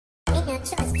Me no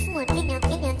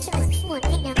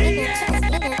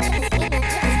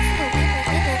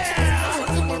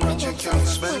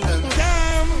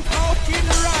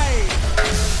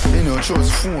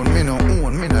trust phone, me no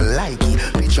own, me no like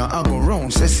it. Picture I go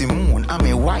round, say Simone, I'm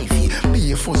a wifey.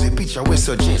 Be a fuzzy picture we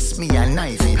suggest me a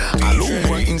knifey. All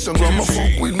over Instagram, I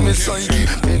fuck with me psyche.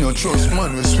 Me no trust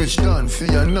man, we switch down for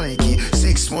your Nike.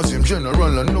 6 months him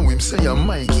general, I know him say I'm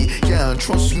Mikey. Can't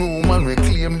trust no man, we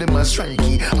claim them as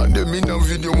strikey. And them in a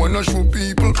video wanna show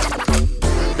people.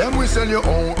 Them we sell your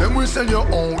own, them we sell your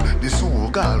own. The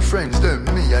so-called friends, them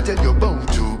me I tell you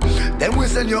about you. Them we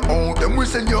sell your own, them we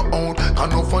sell your own.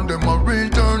 Can't offer them a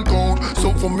return code.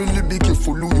 So family be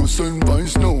careful who you send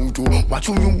vice now to. Watch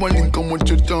who you want link and what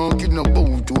you talking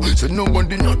about to. So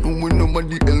nobody not doing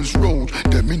nobody else road.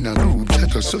 Them in a group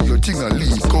chat so your thing a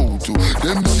leak out to.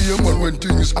 Them see a man when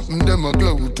things happen them a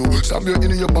glow to. Stab you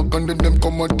in your back and then them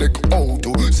come and take out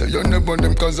to. Say you never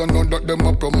them cause I know that them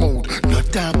a promote.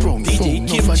 Not that wrong phone,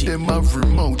 none of them have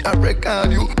remote. I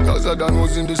record you cause I done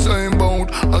was in the same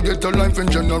boat. I get a life in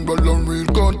general and real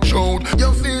got showed.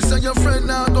 Your face and your friend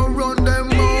now go run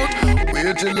them out.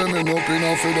 Wait till them end up in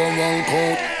a federal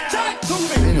court.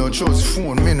 Me no trust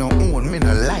phone, me no own, me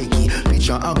no like it.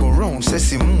 Picture I go round, say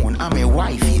Simone, I'm a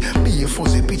wifey. Be a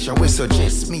fuzzy picture we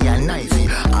suggest me a knifey.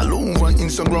 All over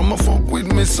Instagram I fuck with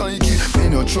me psyche. Me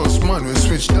no trust man, we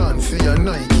switch down for your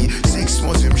Nike. 6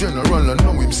 months him general, I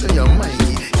know him say I'm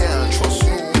Mikey. Can't trust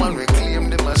no man, we claim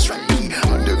them as strikey.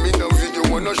 And them in a video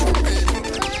wanna show people.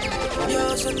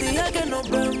 Yo sentía que nos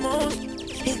vemos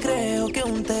y creo que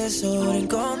un tesoro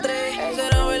encontré.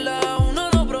 Será verdad uno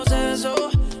de los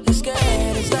procesos. Es que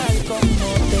eres tal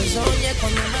como te soñé.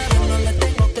 Cuando me ven no le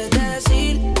tengo que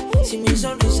decir. Si mi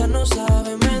sonrisa no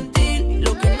sabe mentir.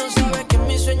 Lo que no sabe es que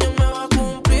mi sueño me va a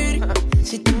cumplir.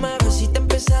 Si tú me ves y te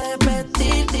empiezas a repetir.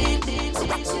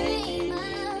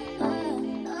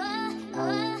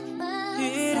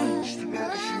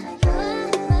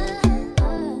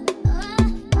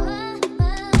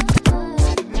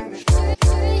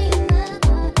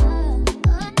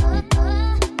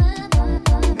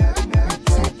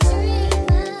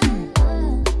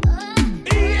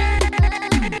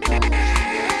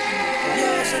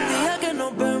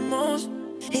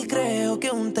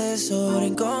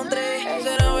 Encontré,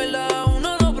 será verdad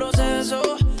uno de los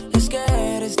procesos. Es que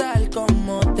eres tal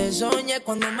como te soñé.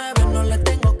 Cuando me ven no le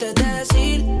tengo que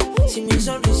decir. Si mi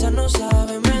sonrisa no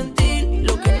sabe mentir.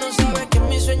 Lo que no sabe es que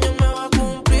mi sueño me va a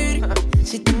cumplir.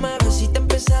 Si tú me ves y te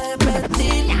empiezas a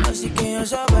repetir. Así que ya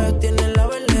sabes, tienes la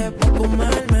verde para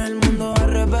comerme. El mundo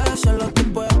al revés, solo tú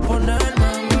puedes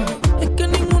ponerme. Es que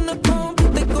ninguna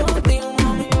compite contigo,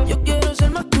 mami. Yo quiero ser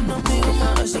más que un amigo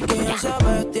más. Así que ya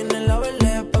sabes, tienes la verde.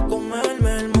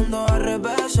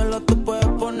 Solo tú puedes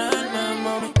ponerme,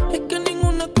 mami. Es que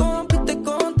ninguna compite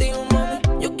contigo, mami.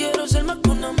 Yo quiero ser más que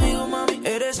un amigo, mami.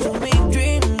 Eres tú mi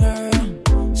dream girl.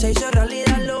 Se hizo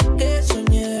realidad lo que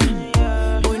soñé.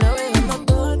 Voy navegando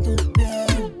toda tu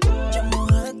piel. Ya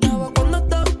mojada estaba cuando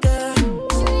toqué.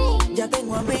 Ya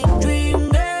tengo a mi dream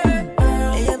girl.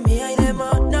 Ella es mía y de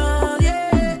más nadie.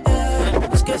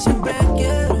 Es que siempre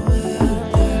quiero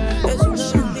verte. Es una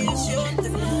bendición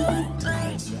tenerte.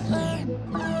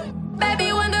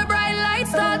 Baby, when the bright lights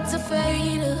start to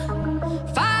fade,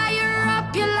 fire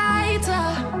up your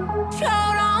lighter,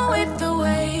 float on with the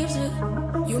waves.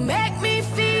 You make me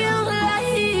feel like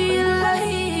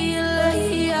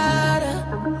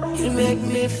you make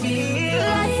me feel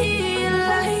like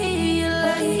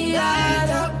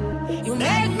you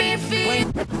make me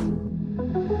feel.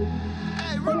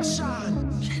 Hey, Roshan.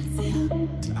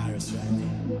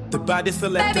 The body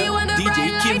selector, Baby, when the DJ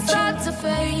bright Kimchi. lights start to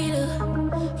fade,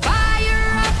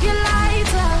 your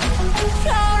lighter,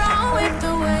 float on with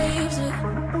the waves.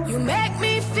 You make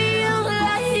me feel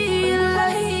like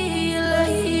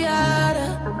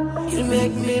you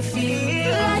make me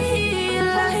feel like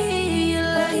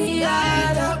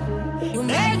you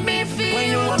make me feel. When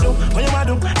you want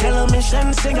to tell a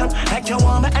mission singer, like you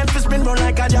want my emphasis spin roll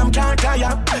like a jam can't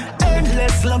tire.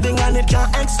 Endless loving and it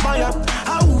can't expire.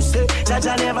 I will say that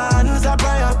I never answer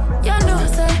prayer. You know,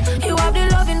 say you have the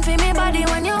loving for me body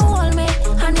when you hold me.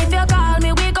 And if you call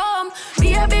me, we come.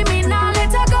 Baby, me now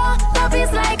let her go. Love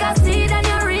is like a seed and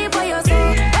you reap what you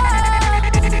sow.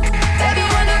 Baby,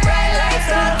 when the bright lights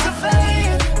start to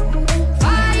fade,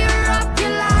 fire up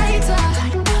your lighter,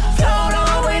 float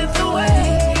on with the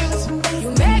waves. You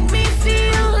make me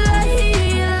feel like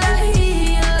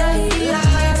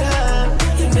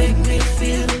you make me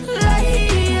feel like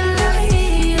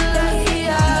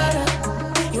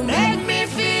you make me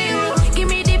feel. Give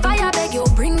me the fire, beg you,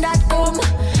 bring that home.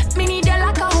 Me need you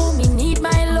like a home, me need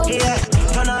my love. Yeah,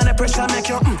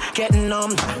 getting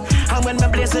numb. And when me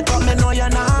place it up, me know you're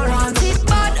not want it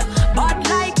bad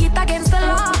like it against the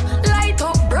law. Light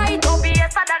up, bright up,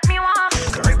 yes, that me want.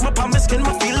 Correct my palm, my skin,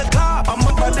 me feel the claw. I'm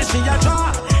a body, she a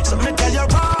draw. So me tell you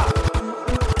raw.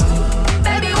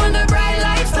 Baby, when the bright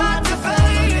lights start to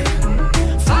fade,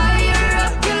 fire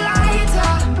up your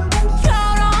lighter,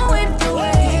 float on with the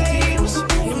waves.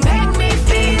 You make me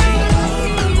feel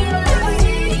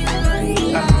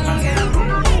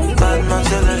bad man,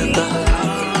 Selecta.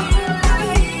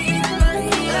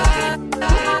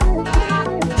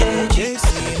 They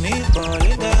see me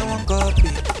balling, they won't copy.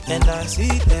 And I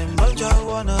see them, but you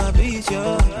wanna be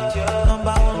your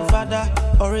number one father.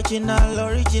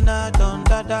 Original, don't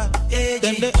dada.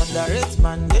 Them they underrate,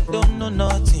 man, they don't know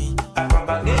nothing.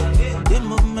 The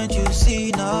moment you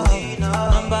see now,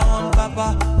 number one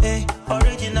papa, hey,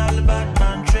 original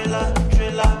Batman thriller.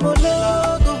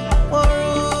 Mologo,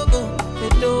 Morogo, they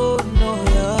don't know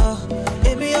ya.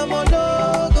 Baby, I'm a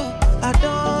logo, I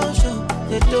don't show,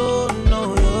 they don't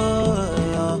know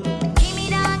ya. Give me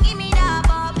that,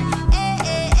 Bob.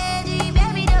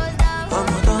 Baby, those down. I'm a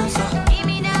dancer. Give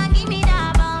me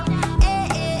that, Bob.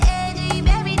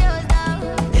 Baby, those down.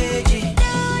 Hey, G. Do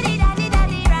the daddy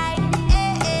right.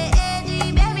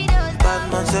 Baby, those down.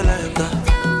 Batman Selecta.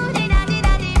 Do the daddy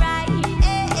right.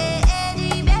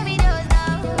 Baby, those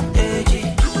down. Hey, G.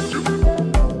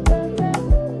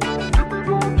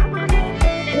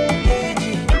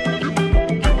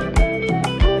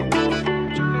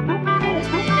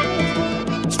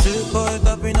 Street boy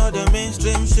topping all the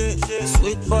mainstream shit.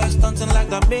 Sweet boy stunting like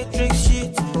the Matrix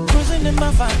shit. Cruising in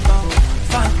my phantom.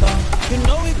 You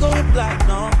know we going black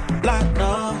now.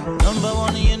 Number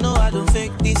one, you know I don't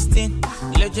fake this thing.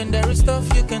 Legendary stuff,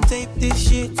 you can tape this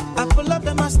shit. I pull up,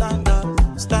 then I stand up.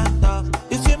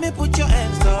 You feel me? Put your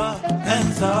hands up.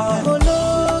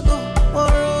 Mologo,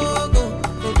 Morogo,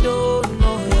 they don't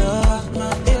know ya.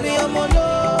 Baby, I'm a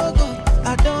logo,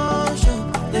 I don't show,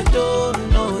 they don't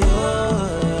know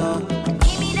ya.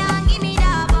 Give me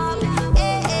that, Bob.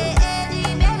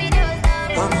 Baby, those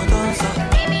down. I'm a dancer.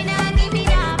 Give me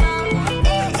that, Bob.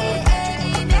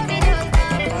 Baby, those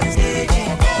down. Hey, G.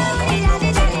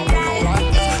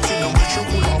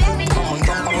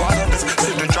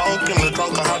 See the drunk in the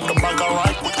trunk, I had the bag of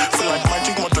right. Feel like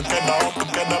magic, more together, all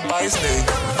together by stay.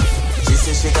 She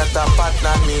say she got a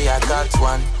partner, me I got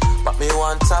one. But me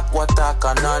want tap water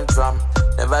conundrum.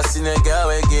 Never seen a girl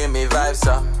with give me vibes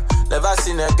up. Never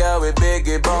seen a girl with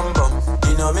biggie bum bum.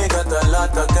 You know me got a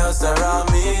lot of girls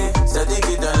around me. So they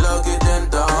get the love, get them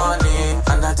the honey.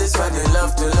 And that is why they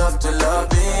love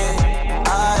me.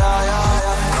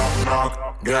 Knock,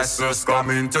 guess who's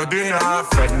coming to dinner?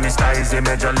 Fred Mr. Easy,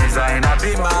 Major Liza in a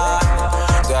beamer.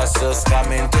 Guess who's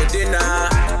coming to dinner?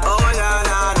 Oh na.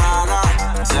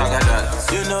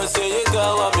 You know say you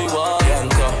got what me want,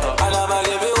 Yanko. And I'ma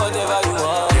give you whatever you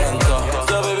want, Yanko.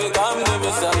 So baby come give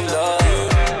me some love.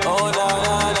 Oh na.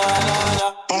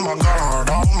 Oh my God,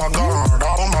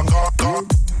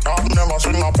 I've never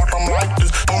seen a bottom like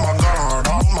this. Oh my God,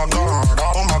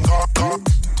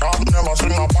 I've never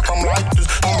seen a bottom like this.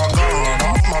 Oh my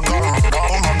God,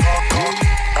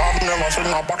 I've never seen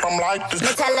a bottom like this. Me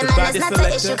tell them man it's not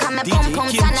an issue, come and pum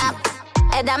turn up.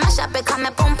 Head on my shop, it come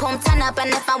and pum turn up.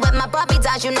 And if I'm with my Bobby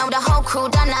dolls, you know the whole crew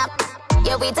done up.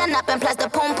 Yeah, we done up and plus the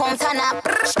pum turn up.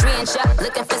 Stranger,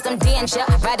 looking for some danger.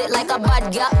 Ride it like a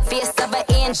bud, yeah, face of an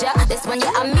angel. This one,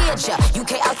 yeah, I major.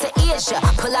 UK out to Asia.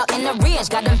 Pull out in the range,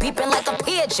 got them beeping like a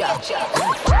pager.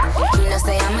 You know,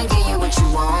 say I'ma give you what you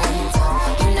want.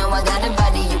 You know I got a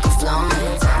body you can flaunt.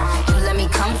 You let me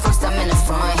come first, I'm in the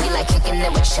front. He like kicking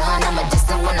it with Sean, I'm a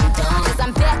distant when I'm done. Cause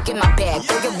I'm back in my bag,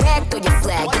 throw your rag, throw your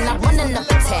flag. And I'm running up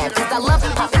the tab, cause I love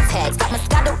popping tags. Got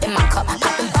Moscato in my cup,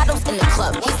 popping bottles in the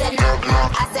club. He said no, I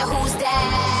said who's that?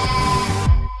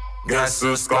 Guess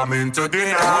who's coming to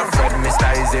dinner? Fred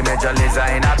Mr. Easy, Major Liza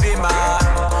in a beamer.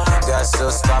 Guess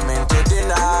who's coming to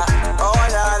dinner? Oh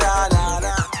na.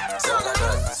 So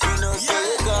you know say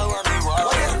you got what me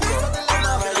want, Yanko. And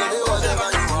I'ma give you whatever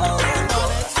you want, Yanko.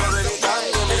 So baby come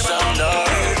give me some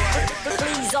love.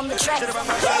 Please on the track.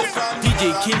 DJ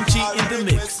Kimchi in the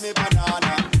mix. Me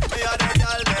banana, me a the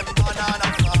girl them banana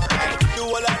flower. You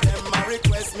all of them a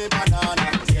request me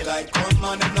banana. Daylight come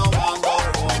and them no want go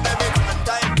home. Baby one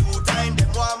time, 2 times,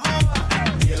 them want more.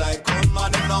 Daylight come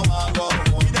and them no want go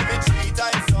home. Baby 3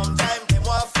 times, sometime them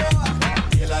want 4.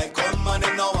 Daylight come and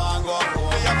them no want go home.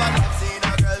 Me have a love seen a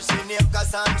girl, she named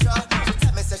Cassandra. She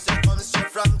tell me say she comes straight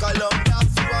from Colombia.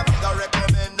 So I'm gonna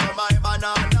recommend her my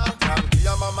banana. From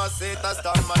your mama say that's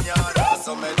the manana.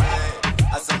 So me do it.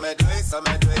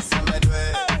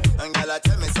 And girl, I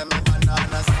tell me, say me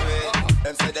banana sweet.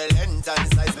 Them say the length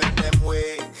and size make them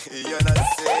way. You know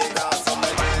say.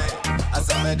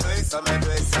 me do it, so me do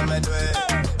it, so me do it.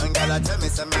 And girl, tell me,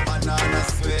 say me banana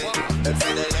sweet. Them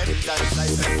say the left and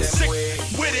slice them way.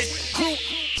 With it, group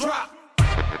drop.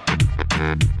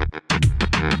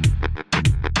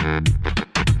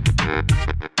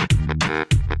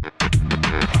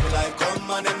 Like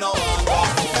come on in now.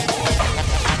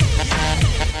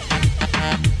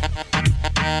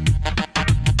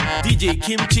 DJ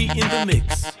Kimchi in the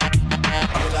mix.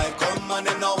 Like come on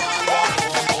in now.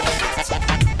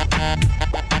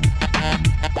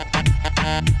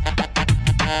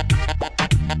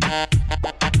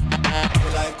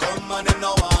 Like come on in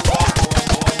now.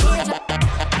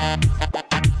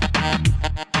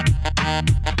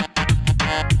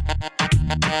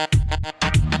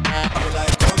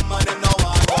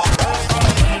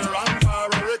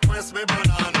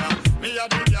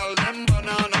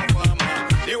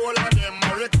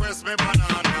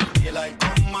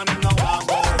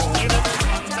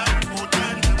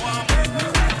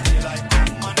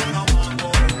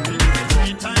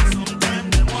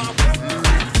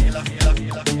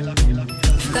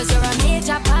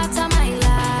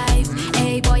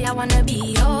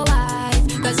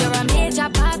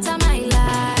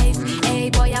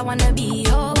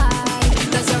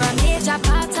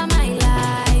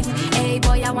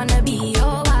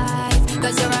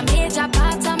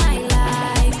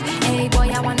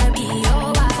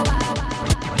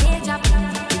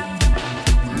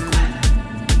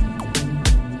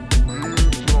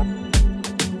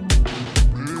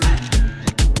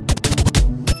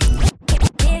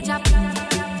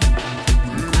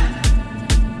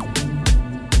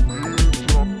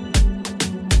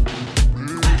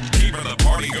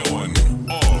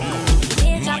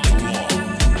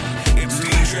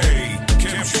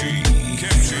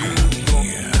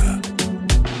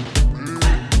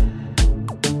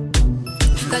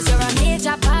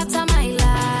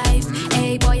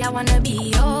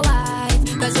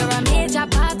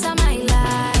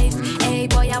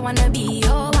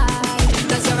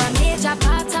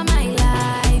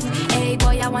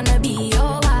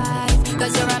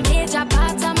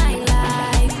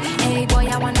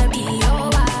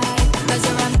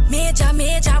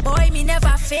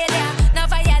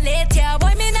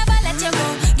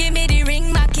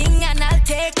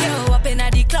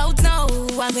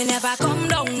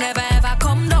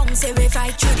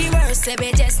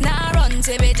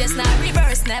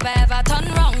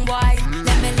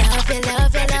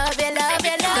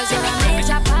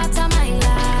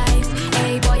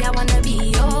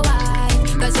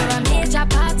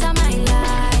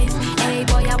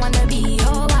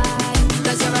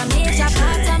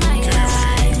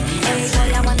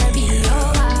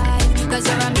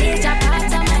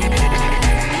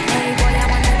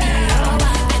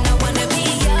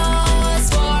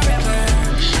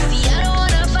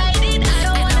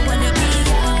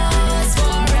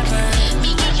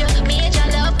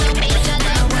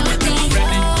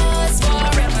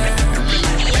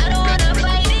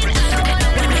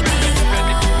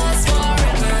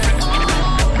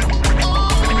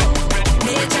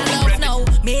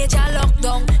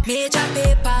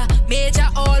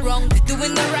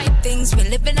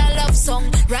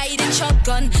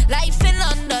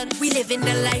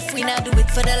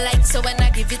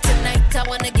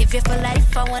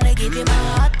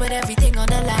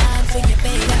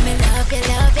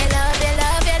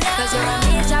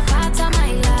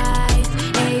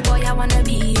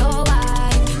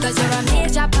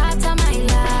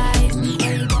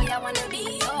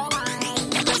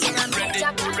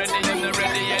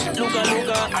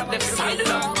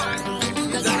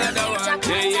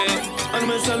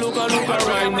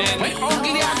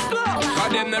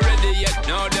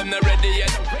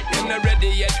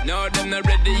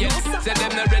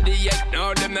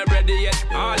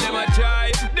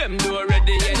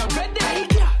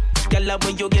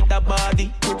 When you get a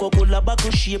body, Coca-Cola back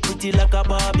shape pretty like a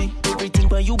Barbie. Everything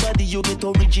by you body you get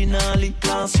originally.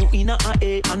 Class you in a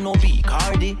and no B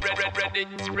Cardi.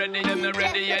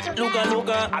 Ready yet. Look,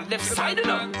 I left side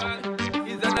enough.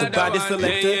 The body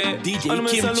selector, DJ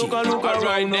Kimchi.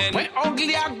 Alright then. Where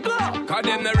ugly I go? Cause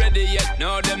them not ready yet,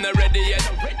 no, them not ready yet.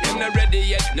 Them not ready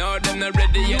yet, no, them not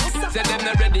ready yet. Say them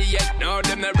not ready yet, no,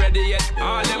 them not ready yet.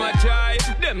 All them a try,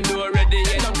 them do ready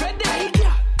yet.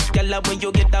 Girl, when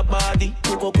you get a body,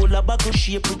 Coca-Cola back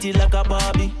shape pretty like a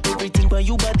Barbie. Everything by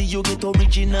you body you get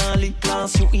originally.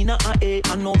 Class you in a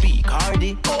and no B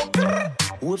Cardi.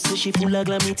 Hope say she full of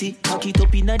glamity. Cock it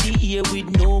up inna the air with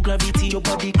no gravity. Your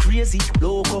body crazy,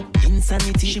 loco,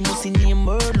 insanity. She must name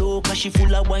her low, cause she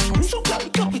full of wine. So clap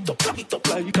it up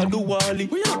like a do Wally.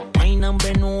 Wine and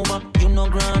bend over, you know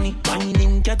granny. Wine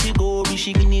in category,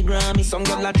 she give me Grammy. Some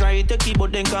girl a try to keep,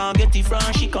 but then can't get it from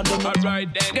she can't do it. Alright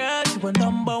then, girl, you a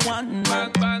number one.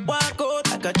 Bang, bang. Walk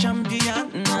out like a champion.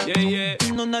 Yeah.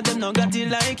 None of them no got it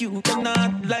like you. Them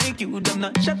not like you. Them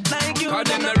not shot like you. Cause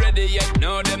them not ready yet.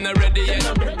 No, them not ready yet.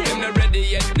 Them not ready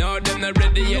yet. No, them not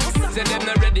ready yet. Say them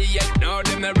not ready yet. No,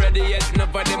 them not ready yet.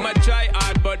 Nobody might try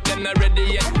hard, but them not ready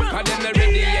yet. Cause them not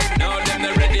ready yet. No, them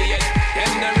not ready yet.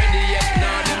 Them not ready yet. No,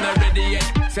 them not ready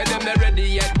yet. Say them not ready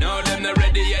yet. No, them not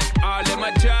ready yet. All them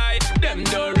a try. Them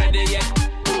not ready yet.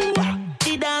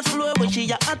 The dance floor when she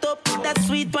a hot up. That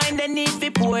sweet wine they need fi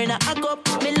pour in a cup.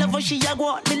 Me love how she a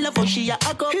go, me love how she a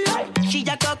hack up. She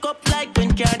a cock up like when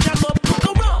car jack up.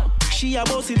 Look around. She a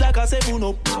boss it like a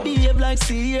 7-up. Behave like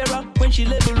Sierra when she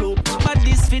level up. But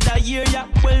this fit a year ya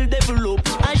well develop.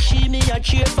 And she me a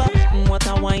cheer for. What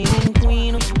a whining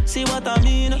queen. See what I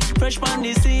mean? Fresh pan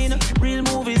the scene. Real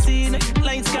movie scene.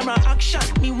 Lights, camera, action.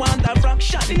 Me want a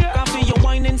fraction. Coffee your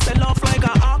wine and sell off like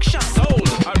a auction. Sold.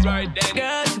 Alright then.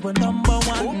 Girl, you a number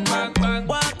one. Bang, bang.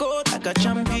 Walk out like a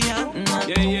champion.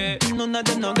 Yeah. None of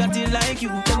them no got it like you.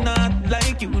 Them not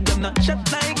like you. Them not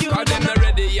shot like you. Cause them not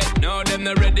ready yet. No, them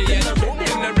not ready yet.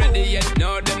 Them not ready yet.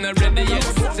 No, them not ready yet.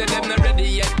 Say them not ready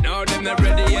yet. No, them not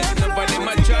ready yet. Nobody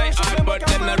might try hard, but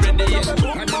them not ready yet.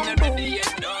 Them not ready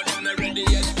yet. No, them not ready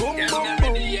yet. Them not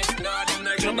ready yet. No, them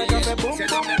not ready yet. Say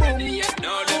them not ready yet.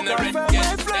 No, them not ready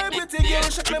yet.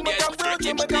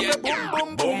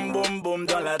 Boum boum boum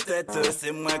dans la tête,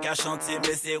 c'est moi qui a chanté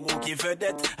mais c'est vous qui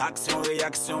vedette. Action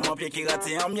réaction, mon pied qui rate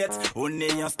en miettes. On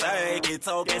est en style qui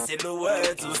talk et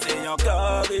silhouette. Ou c'est en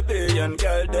Caribbean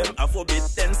girl dem. Afrobeat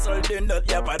dancehall de note,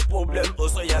 y'a pas de problème. Au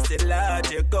son y'a c'est là,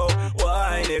 t'es go,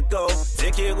 wine et go.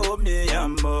 C'est qui roule mi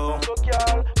amour.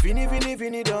 Vini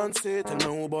danser,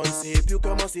 tellement bon c'est plus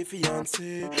comment c'est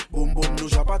fiancé. Boum boum nous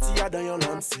j'ai parti à d'ailleurs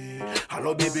lancer.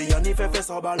 Alors bébé y'en y fait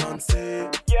sans balancer.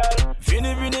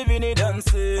 Vini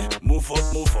danser. Move up,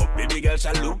 baby girl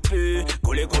chaloupé.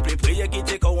 Collé complet prier qui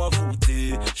t'es qu'on en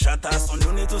fouté. Chata son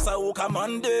donné tout ça au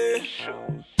commandé.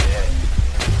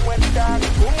 When that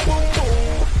boum boum boum.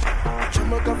 Je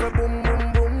me café boum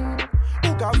boum boum.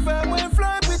 Ou café moi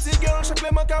fly pretty girl. Chaque les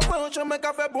café, je me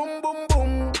café boum boum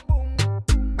boum.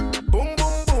 Boum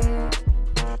boum boum.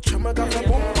 Je me café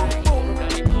boum boum boum.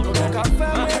 Ou café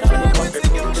moi fly pretty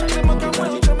girl. Chaque les café,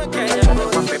 je me café boum boum.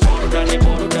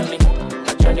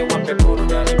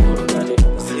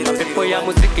 Pepo ya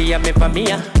muziki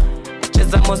yamevamia,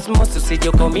 cheza mosmos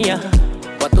usijokomia.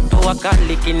 Watoto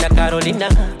wakali kina Carolina,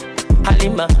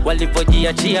 Halima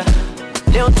walivyojiachia.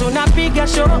 Leo tunapiga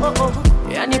show,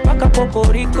 yani paka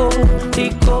Pokoriko,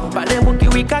 iko pale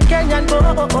mkiwika Kenyan boy,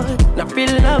 na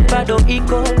feel love bado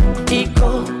iko.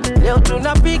 Leo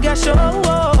tunapiga show,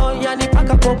 yani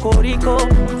paka Pokoriko,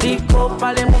 iko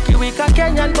pale mkiwika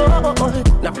Kenyan boy,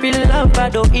 na feel love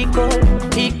bado iko.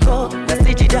 Na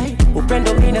sijidai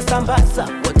upendo mine sambaza,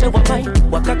 wote wa mai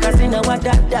wakaka zina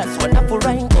wadadas,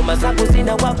 wanafurahi ngoma zangu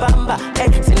zina wabamba,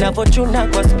 zinavochuna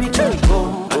kwa speaker.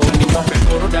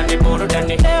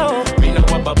 Burudani leo mina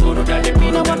wapa burudani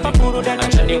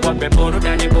achani wape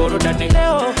burudani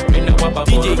leo mina wapa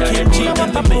burudani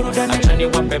achani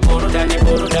wape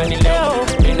burudani leo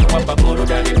mina wapa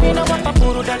burudani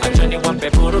achani wape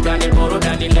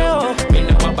burudani leo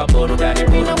mina wapa burudani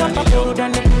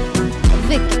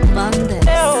Vicky Bandes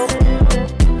leo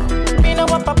mina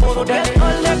wapa burudani.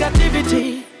 All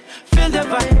negativity feel the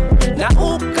vibe na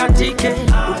ukatike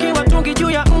ukiwa tungi juu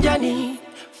ya mjani.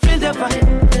 Feel the vibe,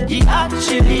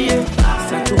 iachilie.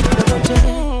 Satu kote,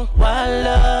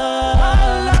 wala,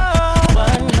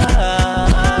 one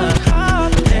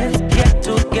heart. Let's get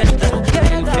together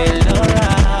and feel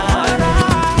alright.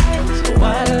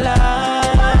 Wala,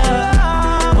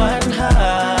 one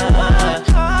heart.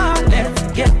 Let's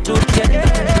get together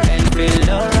and feel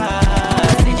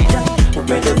alright. Sijida,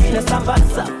 upendo kina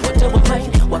sambaza, wote wa mai,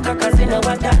 wakaka zina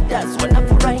wadadas,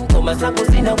 wanafurahi ngoma zangu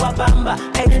zina wabamba,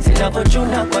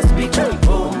 zinavochuna kwa speaker.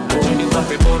 Achani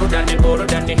wape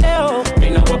burudani leo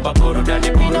mina wapa burudani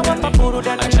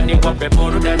achani wape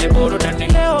burudani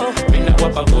leo mina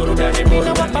wapa burudani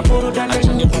achani wape burudani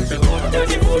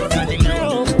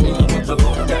leo mina wapa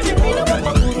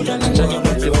burudani achani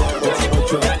wape burudani.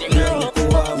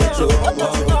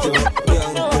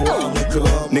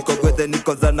 Niko gwethe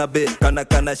niko zanabe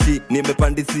kana shi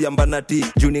nimepandisia mbanati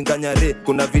juni nganyare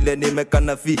kuna vile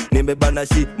nimekana fi nimebana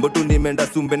shi mbotu nimeenda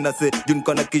sumbe na se juni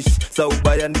kona kish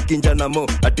saubaya nikinja na mo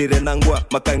atire nangwa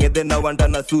makangede na wanda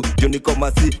na su juni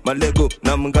komasi malego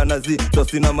na mnganazi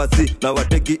sosina masi na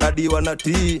wateki adi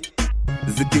wanati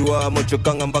zikiwa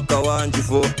mochokanga mpaka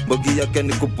wanjifo bogi yake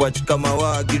ni kupach kama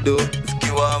wagido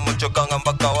zikiwa mochokanga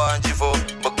mpaka wanjifo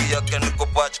bogi yake ni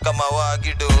kupach kama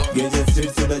wagido Genje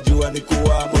streets unajua ni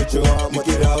kuwa mocho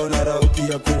nikirao na rauki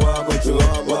ya kuwa mocho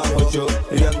wa mocho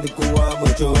riang ni kuwa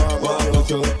mocho wa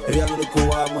mocho riang ni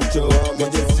kuwa mocho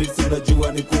Genje streets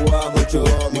unajua ni kuwa mocho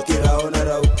nikirao na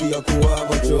rauki ya kuwa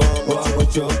mocho wa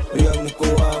mocho riang ni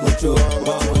kuwa mocho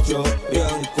wa mocho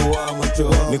riang ni kuwa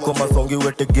mocho niko masongi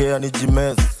wetegea ni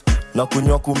jimes na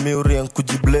kunywa kumiurien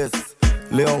kujibless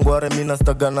leo ngware mina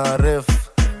staga na ref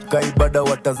kaibada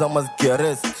watazama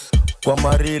zikiarest kwa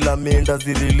marila minda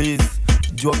zirelease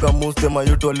juaga muste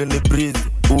mayuto alini breeze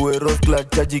uwe rosklad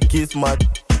chaji kismat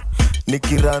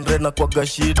nikiranre na kwa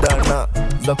gashida na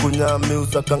za kunyami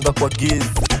usakanga kwa giz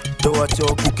toa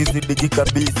choku kizidigi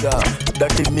kabisa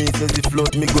dati mi sezi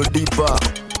float mi go deeper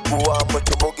kuwa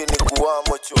mocho mogi ni kuwa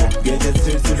mocho Genje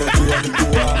streets unajua ni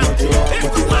kuwa mocho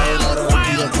nikirao na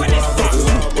rauki ya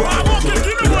kuwa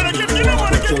mocho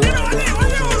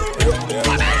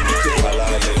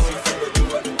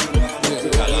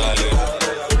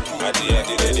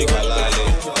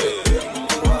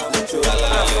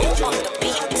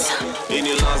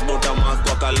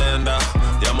kalenda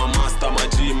ya mamasta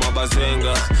majima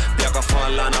bazenga pia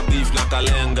kafala na beef na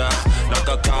kalenga na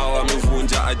kakao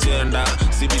amevunja agenda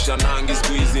sibisha nangi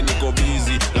squeezy niko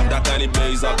busy labda kani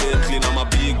bei za Bentley na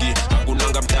mabigi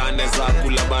hakunanga mtane za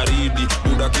kula baridi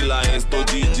buda kila esto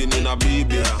jiji nina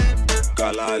bibi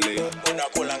kalale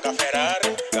unakulanga Ferrari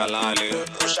kalale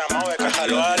rusha mawe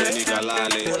kahalwale ni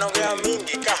kalale unaongea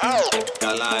mingi kahao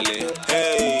kalale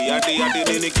hey yati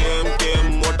nini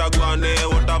kem watagwane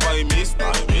whatever I miss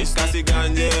kasi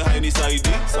ganje haini saidi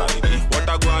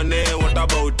watagwane what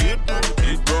about it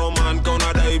bro man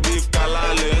kona dai beef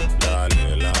kalale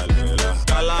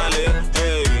kalale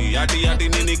hey yati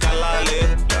nini kalale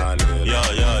yo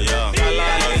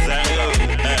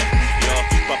kalale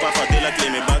papa fadela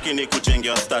klemebaki ni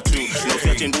kuchengea statue na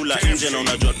usiache ndula nje na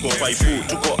unajua tuko 5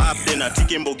 tuko up tena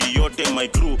tike mbogi yote my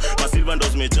crew masilva ndo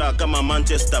zimejaa kama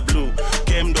Manchester Blue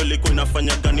kem ndo liko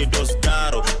inafanya gani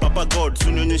dosdaro papa god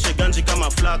sunionyeshe ganji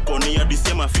kama flako ni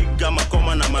adisema figa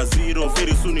makoma na maziro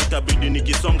very soon itabidi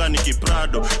nikisonga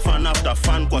nikiprado fan after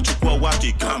fan kwa chukua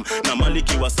wakikam na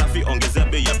maliki wasafi ongezea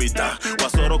bei ya bidhaa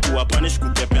wasoro kuwa punish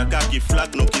kukepea kaki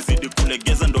flag no kizidi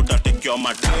kulegeza ndo tatekeo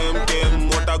matam kem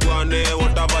watagwane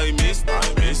whatever I miss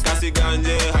kasi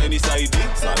ganje haini saidi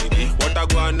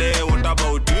watagwane what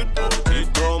about it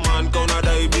bro man kona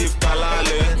dai beef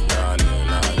kalale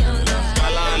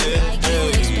kalale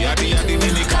hey yati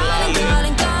nini kalale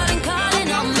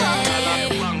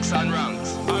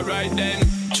alright then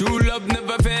true love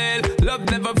never fail love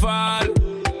never fall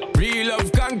real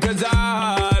love conquers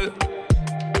all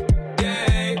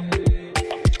yeah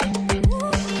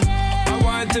I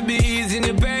want to be easy in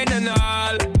the pain and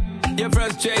all your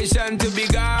frustration to be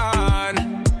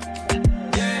gone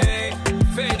yeah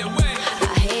fade away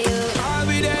I'll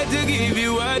be there to give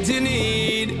you what you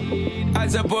need I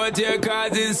support your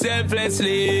causes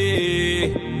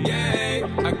selflessly yeah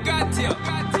I got you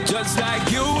just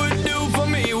like you would do for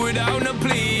me without no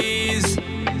please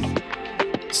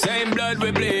same blood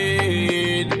we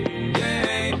bleed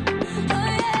yeah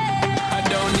I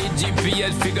don't need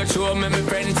GPS figure show me my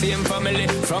friends same family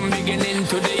from beginning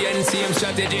to the end same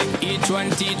strategy each one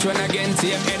teach one again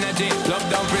same energy love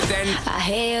don't pretend I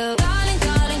hear you calling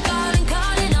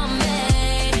on me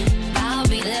I'll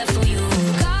be there for you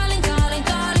calling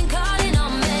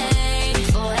on me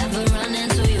forever running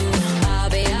to you I'll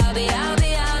be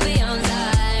on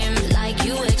time like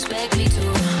you expect me to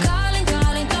calling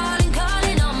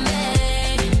on me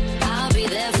I'll be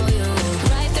there for you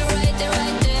right there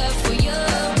for you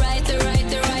right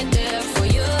there for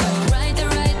you right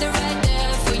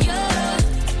there for you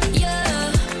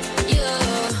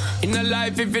in a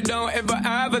life if you don't ever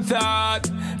have a thought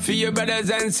for your brothers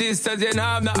and sisters you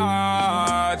have the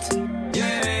heart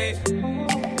yeah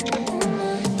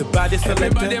the baddest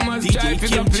everybody must DJ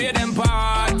try to play them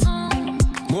part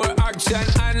more action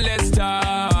and less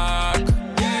talk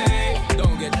yeah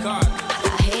don't get caught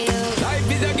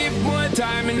life is a gift more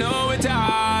time you know it's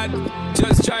hard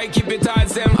just try keep it hard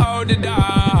them out the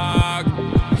dark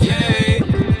yeah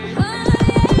I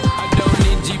don't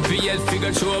need GPS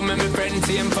figure show me my friends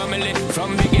same family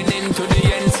from beginning to the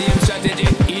end same strategy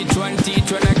each one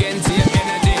teach one again same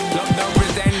energy love don't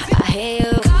pretend I hear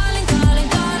you calling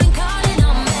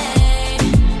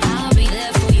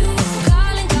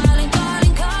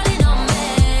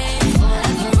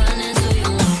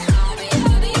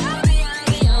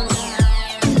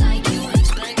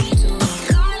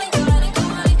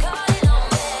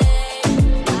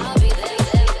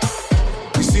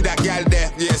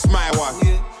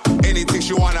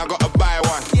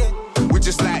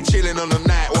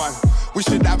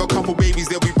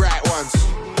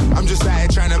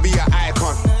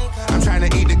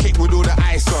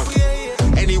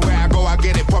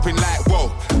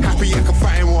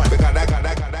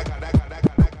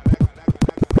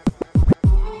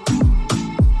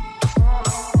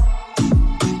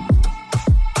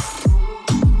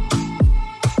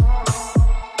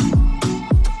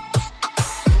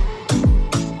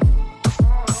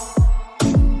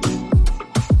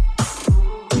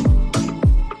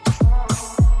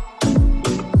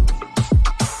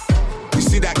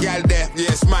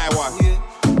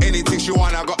she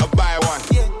want, I gotta buy one.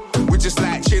 We just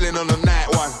like chilling on the night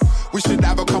one. We should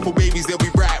have a couple babies, they'll be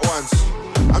bright ones.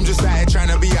 I'm just out here trying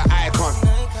to be an icon.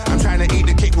 I'm trying to eat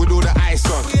the cake with all the ice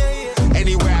on.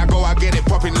 Anywhere I go, I get it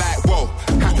popping like whoa.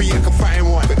 Happy I can find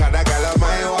one. Because that girl of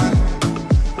my one.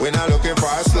 We're not looking for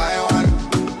a sly one.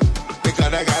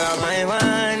 Because that girl of my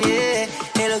one, yeah.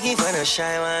 Ain't looking for no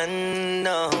shy one,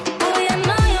 no. Oh, you're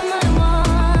my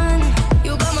one.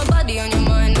 You got my body on your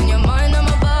mind, on your mind on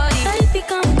my body. Baby,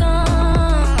 come.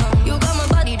 You got my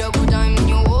body double time when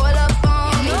you hold up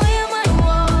on me. You know you're my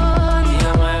one.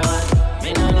 You're my one.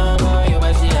 Me no know more, you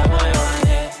but you're my one,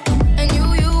 yeah. And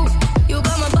you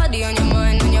got my body on your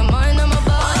mind on my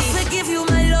body. I forgive you,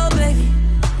 my love, baby.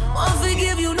 I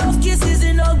forgive you, love kisses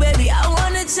and love, baby. I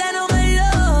wanna channel my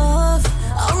love.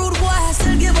 A rude boy, I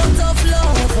still give up tough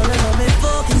love. Follow me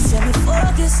focus, yeah, me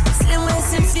focus. Slim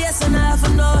waist and fierce and I have a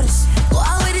notice. Go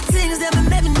out with the things that me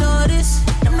make me notice.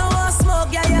 Them no one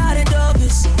smoke, yeah, yeah, the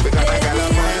dopest. Because that girl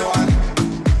of my one.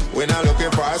 We're not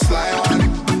looking for a sly one.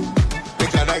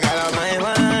 Because that girl of my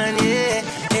one,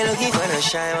 yeah. Ain't looking for no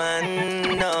shy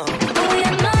one, no. Oh,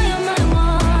 you're my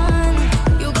one.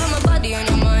 You got my body on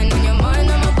your mind on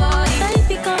my body.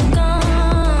 Baby, come.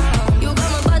 You got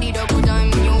my body double time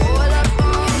when you hold up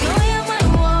on me. You know you're my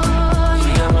one.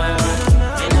 You're my one.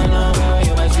 Me no know more,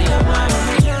 you but you're my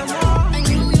one. And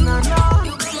you got my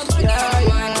body on your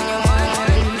mind on your mind.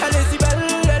 Elle est si belle,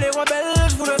 elle est rebelle,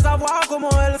 je voulais savoir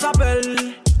comment elle s'appelle.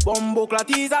 Bombo Clat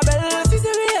Isabelle, si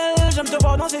c'est réel, j'aime te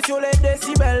voir danser sur les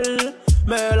décibels.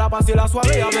 Mais elle a passé la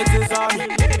soirée avec ses amis.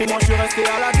 Et moi je suis resté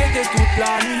à la tête toute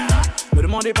la nuit. Me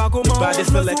demandez pas comment,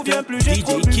 je me souviens plus, j'ai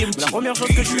trop bu. La première chose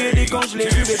que je lui ai dit quand je l'ai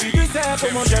vu, baby, tu sais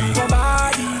comment j'aime ton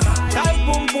body. Tight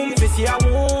boum boum, fessier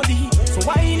arrondi. Son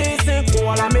wine est synchro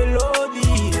à la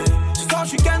mélodie. Ce soir je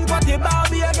suis ken, toi t'es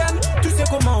Barbie again. Tu sais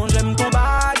comment j'aime ton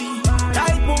body.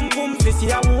 Tight boum boum,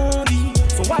 fessier arrondi.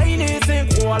 Son wine est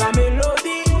synchro à la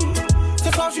mélodie.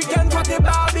 Ce soir je suis ken, toi t'es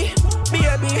Barbie.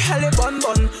 Baby, elle est bonne.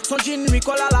 Son jean lui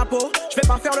colle à la peau. Je vais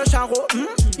pas faire le charreau.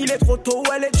 Il est trop tôt,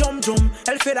 elle est jump.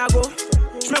 Elle fait la go.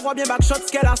 Je me vois bien backshot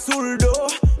ce qu'elle a sous le dos.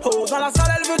 Oh, dans la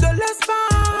salle, elle veut de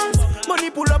l'espace. Money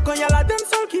pull up quand y'a la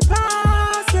dancehall qui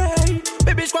passe. Hey.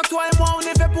 Baby, je crois que toi et moi, on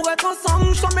est fait pour être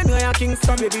ensemble. Je t'emmènerai à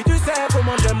Kingston, baby, tu sais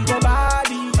comment j'aime ton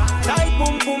body. Tight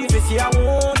boum boum, fessier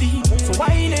arrondi. Son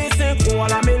wine est synchro à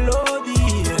la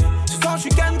mélodie. Ce soir, je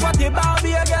suis ken, toi t'es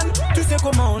Barbie again. Tu sais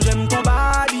comment j'aime ton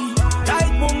body.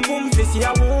 Tight boum boum, fessier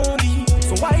arrondi.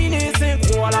 Son wine est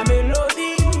synchro à la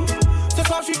mélodie. Ce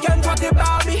soir je suis ken, toi t'es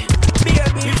Barbie.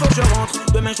 Il faut que je rentre,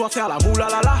 demain je dois faire la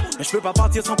boulalala. Mais je peux pas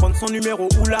partir sans prendre son numéro,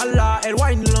 oulala. Elle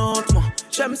whine lentement,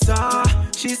 j'aime ça.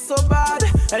 She's so bad,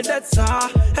 elle dead ça.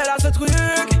 Elle a ce truc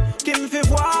qui me fait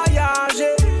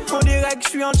voyager. On dirait que je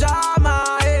suis en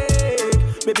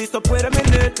Jamaïque. Baby stop, wait a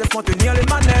minute, laisse-moi tenir les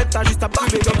manettes. T'as juste à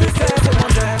priver comme tu sais comment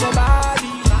j'aime mon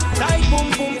body. Tight boum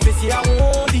boum, fessier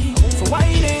arrondi. Son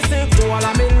wine est synchro à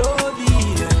la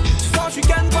mélodie. Ce soir je suis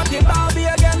ken, toi t'es Barbie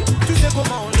again. Tu sais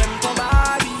comment j'aime ton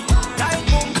body. Tight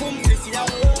boum boum, fessier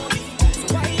arrondi.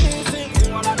 Son wine est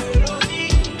synchro à la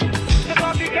mélodie. Ce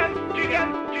soir je suis ken.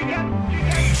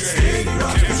 Steady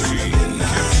rockin' on the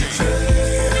midnight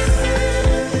train.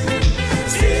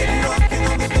 Steady rockin'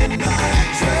 on the midnight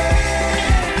train.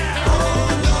 Oh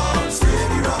Lord,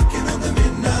 steady rockin' on the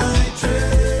midnight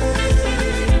train.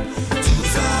 To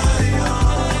Zion.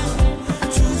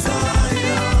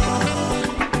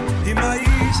 Ni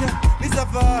maisha, ni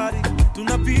safari,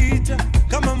 tunapita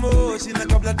kama moshi na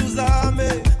kabla tuzame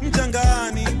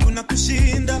mchangani, kuna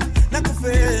kushinda na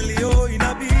kufeli, oh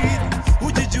inabidi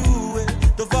ujijue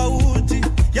tofauti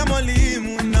ya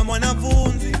mwalimu na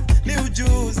mwanafunzi ni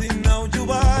ujuzi na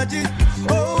ujuaji.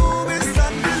 Oh, it's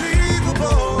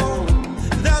unbelievable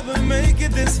that we make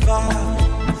it this far.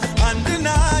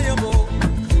 Undeniable,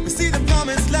 we see the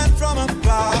promised land from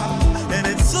afar, and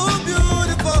it's so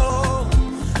beautiful.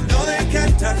 No, they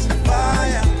can't touch the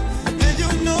fire, and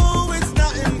you know it's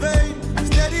not in vain.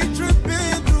 Steady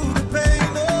tripping through the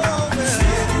pain. Oh, yeah.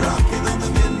 Steady rocking on the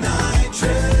midnight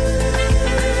train.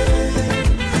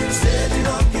 Steady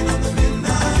rocking on the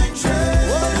midnight train.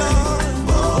 Oh Lord,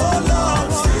 oh Lord,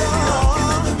 steady rocking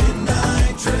on the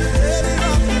midnight train. Steady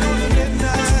rocking on the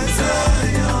midnight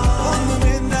Zion, on the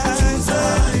midnight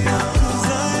Zion,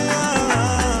 Zion.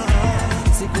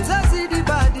 Siku za zidi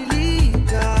badilika,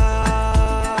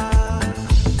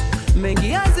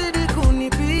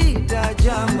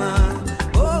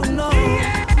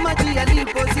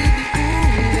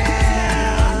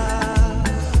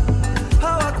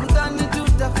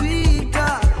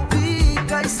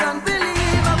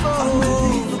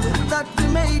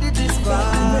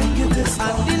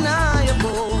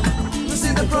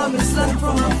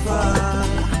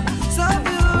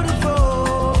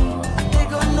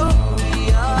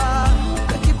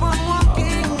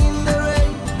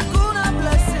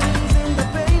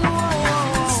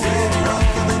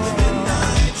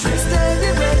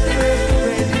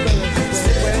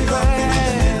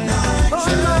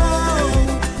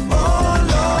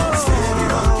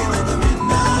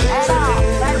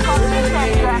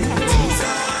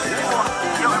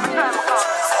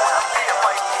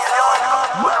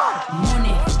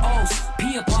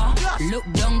 Look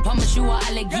down, promise you a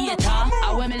alligator.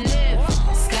 I wanna live,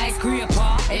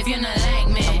 skyscraper. If you not like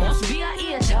me, I must be a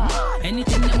hater.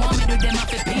 Anything they want me to, them have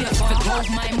to pay for. If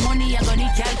I my money, I gon'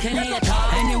 need calculator.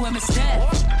 Anyway, me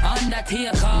step,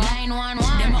 undertaker.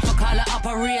 911, them have to call a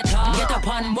operator. Get up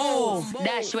and move,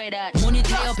 dash way that. Money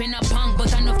tie up in a punk,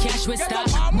 but enough cash with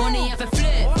stock. Money have to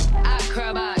flip,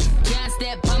 acrobat. Can't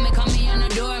step on me, come me on the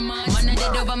doormat. Man, I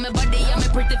did over my body, I'm a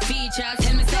pretty features.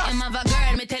 Tell me something of a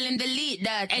girl, me tell him delete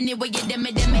that. Anyway, you them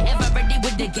ever ready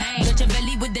with the game. Got your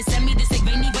belly with the semi, this like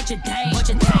Vinny, what you think? What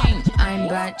you think? I'm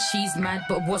bad, she's mad,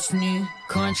 but what's new?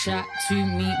 Contract to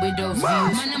meet with those views.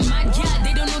 Man, I'm mad, yeah,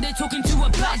 they don't know they're talking to a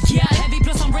bad, yeah. Heavy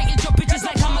plus I'm rated drop bitches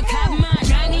like I'm a cabman.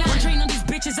 Gangland, one train on these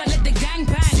bitches, I let the gang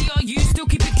bang. See all you still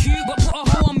keep it cute, but put a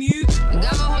hoe on mute.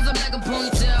 Got my hoes up like a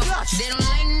ponytail. They don't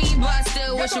like me, but I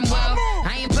still wish them well.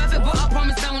 I ain't perfect, but I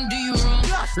promise I won't do you wrong.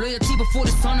 Loyalty before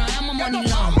the sun, I am my money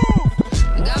long.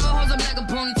 Got my hoes up like a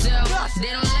ponytail.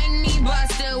 They don't like me, but I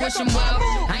still wish them well.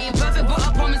 I ain't perfect, but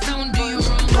I promise I won't do you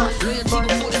wrong. Loyalty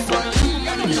before the sun, I am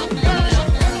my money long.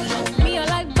 Me, I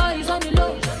like boys on the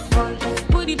low.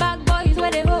 Booty back boys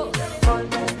where they go.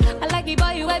 I like it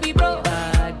boy where we bro.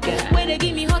 Where they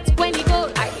give me hot when they go.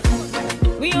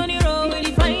 We on the road with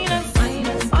the finest.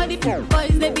 All the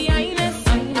boys they behind us.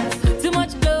 Too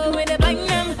much glow when they bang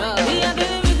them. We are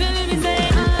feeling the same.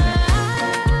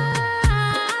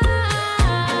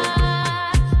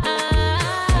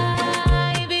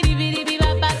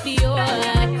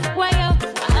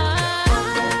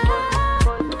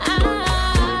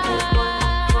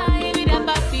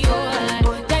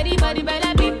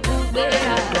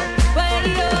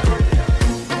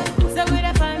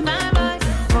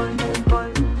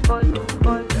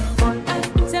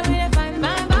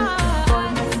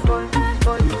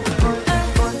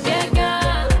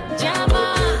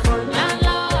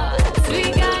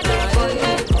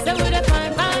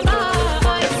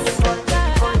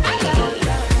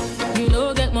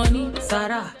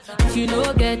 If you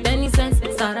don't get any sense,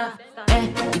 Sarah,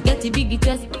 you get the big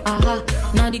chest,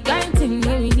 now the kind thing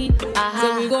that we need,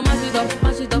 so we go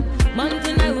mash it up, man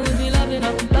tonight we'll be loving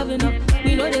up,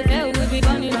 we know they fail, we'll be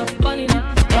burning up, one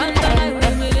tonight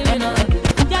we'll be living up,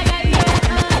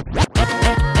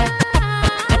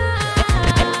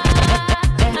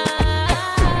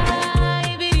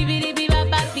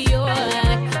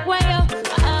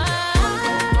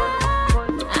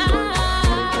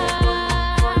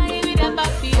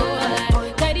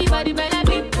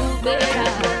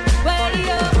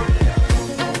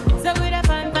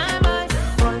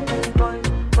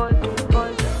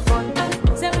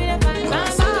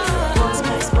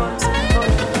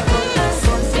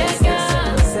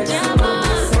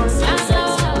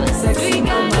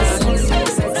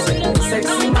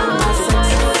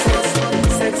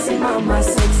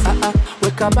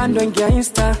 Kabando ingia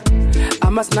Insta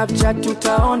ama Snapchat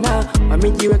utaona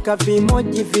wamejiweka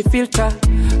vimoji vifilter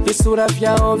visura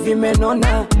vyao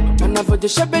vimenona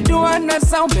wanavyojesha beduana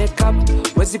za makeup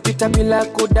wazipita bila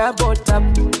kudouble tap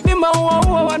vima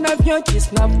huwa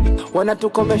wanavyojisnap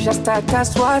wanatukomesha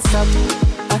status WhatsApp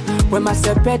wema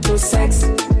sepetu sex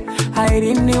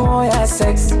hairini woya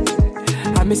sex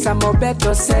Hamisa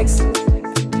Mobeto sex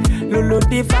Lulu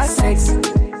Diva sex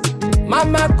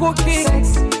Mama Cookie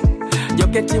sex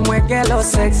Joketi Mwegelo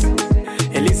sex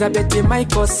Elizabeth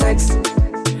Michael sex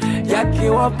Yaki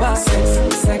Wapa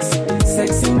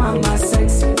sexy mama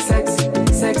sex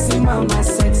sexy mama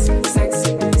sex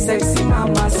sexy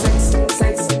mama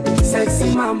sexy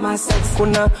mama sex.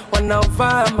 Kuna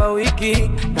wanaovaa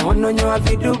mawiki na wanonyoa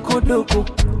vidukuduku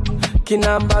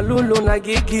kina Mbalulu na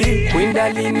Gigi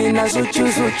Kwindalini na Zuchu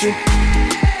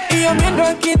iyo miendo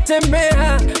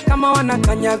kitembea kama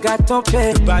wanakanyaga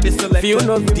tope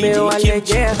viuno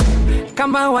vimewalegea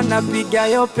kama wanapiga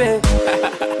yope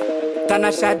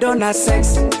Tanasha Donna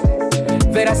sex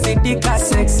Vera Sidika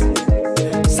sex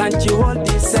Sanchi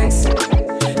Waldi sex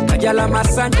Kajala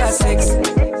Masanja sex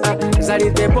Zari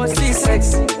the Bossy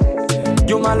sex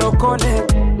Juma Lokole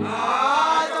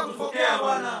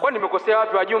kwani nimekosea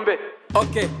wapi wajumbe?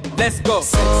 Okay, let's go.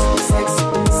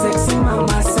 Sexy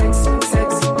mama sex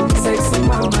sexy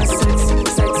mama sex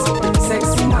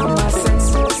sexy mama sex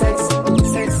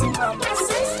sexy mama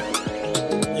sex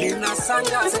Lina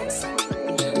Sanja sex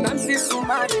Nancy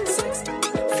Sumari sex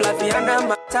Flaviana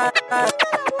Mata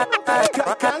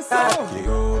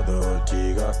Kigodo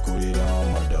tiga kurira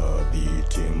madadi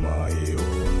timae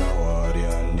unawari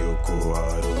anduko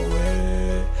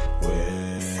haruwe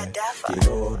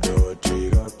Kigodo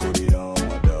tiga kurira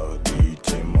madadi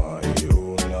timae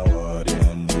unawari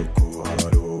anduko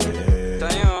haruwe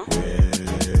Tanyo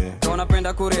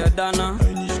Kaunapenda kuria dana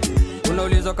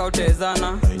Unaulizwa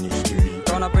kautezana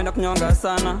Kaunapenda kunyonga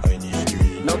sana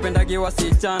na upendagi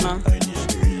wasichana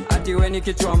ati we ni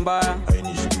kichwa mbaya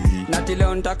na ati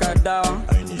leo nitaka dawa.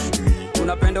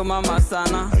 Unapenda mama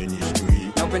sana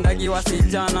na upendagi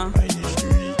wasichana.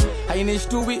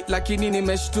 Hainishtui lakini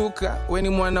nimeshtuka. We ni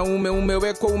mwanaume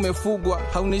umewekwa umefugwa.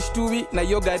 Haunishtui na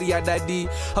hiyo gari ya dadi.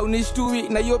 Haunishtui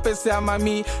na hiyo pesa ya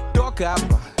mami. Toka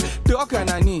hapa, toka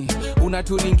nani.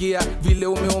 Unatulingia vile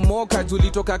umeomoka.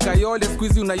 Tulitoka Kayole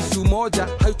squeezy unaishi umoja.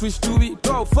 Hautushtui,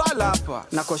 toa ufala hapa.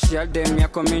 Nakoshia dem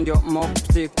yako mindio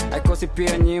mopstick. Haikosi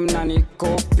pia nyimna ni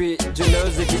kopi.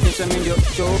 Juleuzi kikisha mindio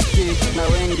choki. Na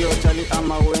wendio chali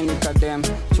ama weni kadem.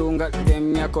 Chunga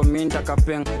dem yako minta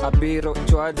kapeng. Abiro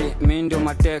chwadi mindio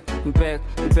matek. Mpek,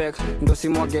 mpek, ndo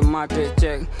simwage mate.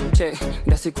 Check, check,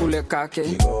 ndasi kule kake.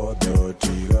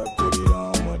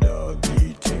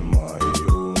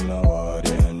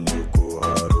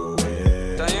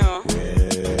 Tayo,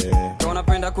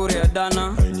 kaunapenda kuria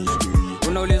dana.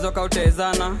 Unaulizo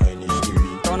kautezana.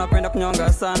 Kaunapenda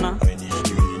kunyonga sana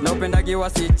na upendagi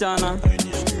wasichana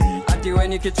ati we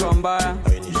ni kichwa mbaya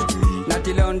na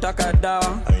ati leo nitaka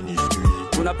dawa.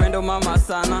 Unapenda mama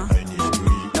sana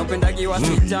na upendagi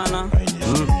wasichana.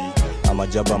 I'm a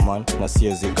jabba man, na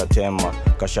siezi katema.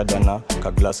 Kashadana,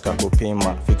 kaglass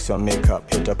kakupima. Fix your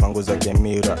makeup, hita panguza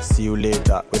kemira. See you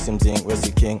later, wesi mzing,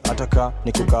 wesi king. Ataka,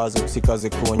 ni kukazo, sikaze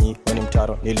kunyi. Weni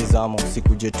mtaro, nilizamo,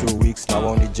 sikuje 2 weeks. Na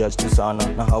wao ni judge tu sana,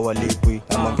 na hawalipwi.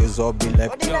 Na mangezo be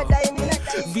like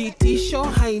vitisho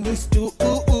hainistu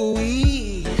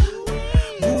uui.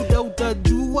 Buda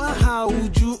utajua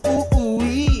haujui.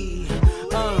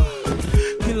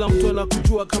 Kila mtu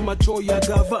anakujua kama choo ya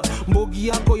gava. Mbogi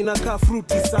yako inakaa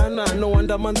fruity sana. No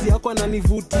wonder manzi yako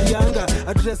ananivutianga.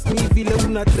 Address me vile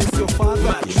una address your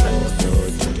father.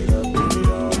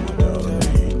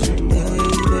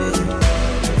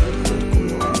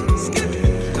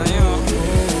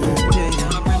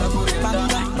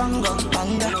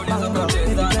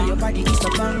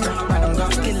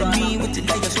 Killing me with the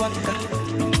day swaka.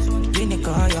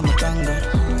 Vinegar, I'm a ganga.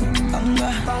 Banga,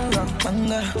 banga,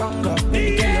 banga, banga.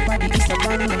 Baby girl, your body is a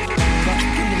banga.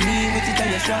 Killing me with the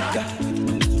day swaka.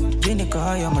 Vinegar,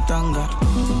 I'm a tanga.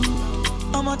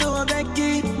 I'm a do a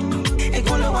becky. E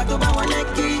con lo guato ba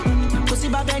waneki. Così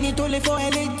va bene to le for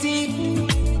LT.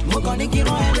 Mokoni ki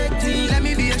ro LT. Let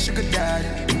me be a sugar daddy.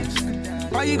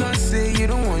 Why you gonna say you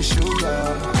don't want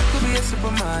sugar? I could be a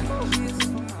superman.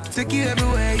 Take you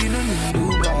everywhere, you don't need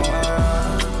Uber.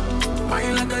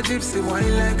 Wine like a gypsy,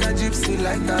 wine like a gypsy,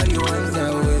 like how you want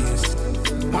that waist.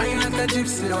 Wine like a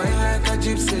gypsy, wine like a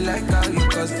gypsy, like how you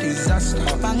cause disaster.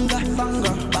 Banga,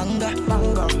 banga, banga,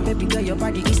 banga. Baby girl, your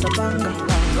body is a banga,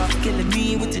 banga. Killing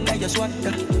me with the day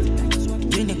swaka.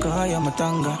 Vinegar, I'm a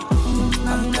tanga.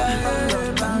 Banga,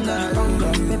 banga, banga,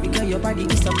 banga. Baby girl, your body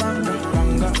is a banga,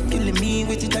 banga. Killing me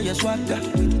with the day swaka.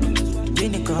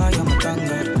 Vinegar, I'm a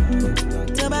tanga.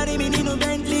 Somebody me need no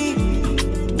Bentley.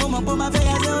 Mama put my face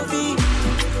as selfie.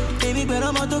 Baby, but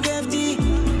I'm out to get tea.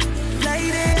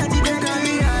 Lady, you got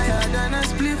me higher than a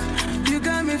spliff. You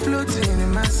got me floating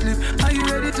in my sleep. Are you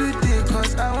ready to take?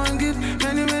 Cause I won't give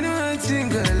many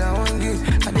things, girl, I won't give.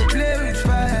 I dey play with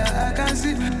fire, I can't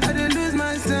see. I dey lose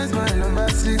my sense, my number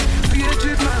 6. You go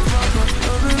cheat my fuck up,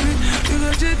 oh baby. You go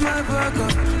cheat my fuck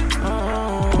up. Oh.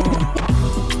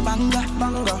 Banga,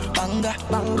 banga, banga,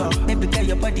 banga. Baby girl,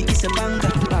 your body is a banga,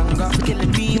 banga.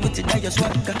 Killing me with the day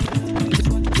swaka.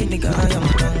 Vinegar, I'm a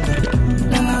banga.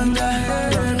 Banga,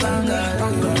 banga,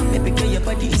 banga. Baby girl, your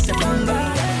body is a banga.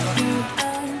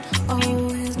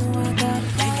 Always know I got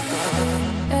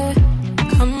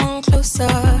come on closer,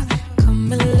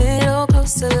 come a little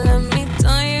closer. Let me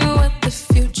tell you what the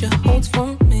future holds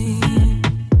for me.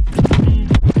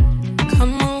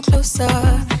 Come on closer,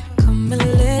 come a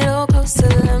little closer.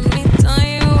 Let me tell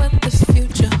you what the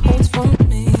future holds for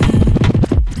me.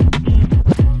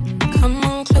 Come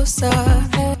on closer,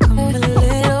 come a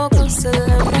little closer.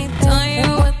 Let me tell you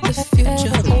what the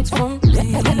future holds for me.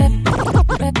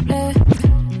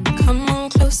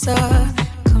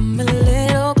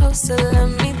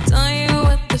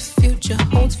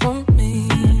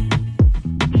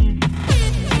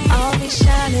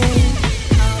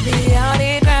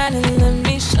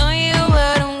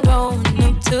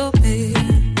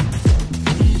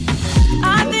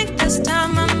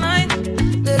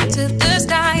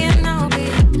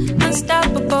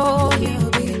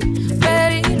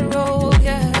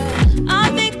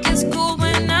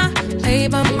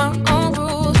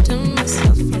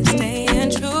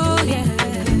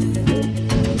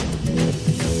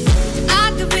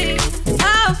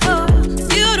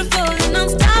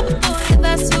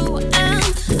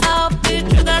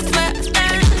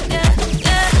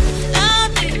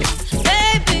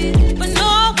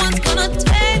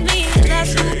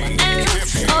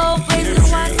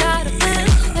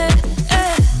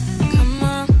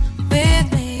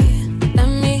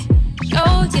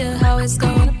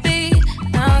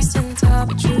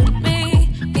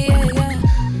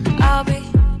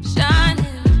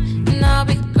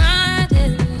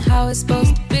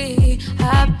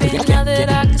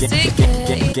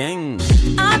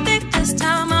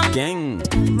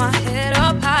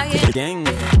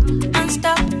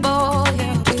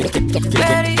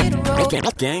 ready to roll.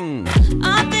 Gang. I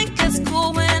think it's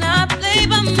cool when I play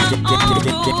by my own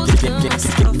rules. If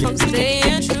I'm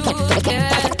staying true,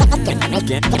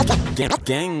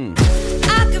 Gang. I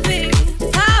could be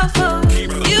powerful,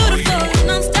 beautiful,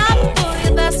 unstoppable.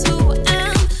 Yeah, that's who I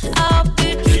am. I'll be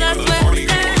true, that's where I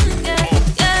stand.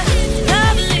 Yeah,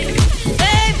 lovely,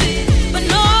 baby, but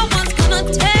no one's gonna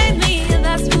take me. Yeah,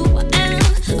 that's who I am.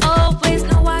 Always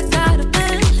know I got a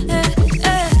plan.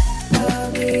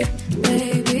 Lovely,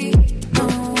 baby, no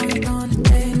one's gonna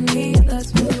take me. Yeah, that's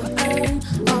who I am.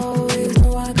 Always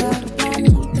know I got a plan.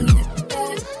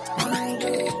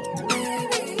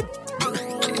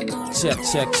 Check.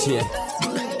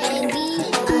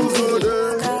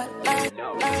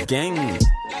 Gang.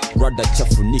 Rada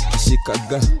chafu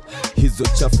nikishikaga, hizo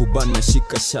chafu bana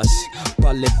shika shashi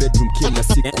pale bedroom kila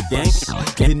siku. Gang.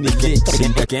 Hini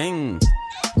legend. Gang.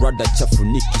 Rada chafu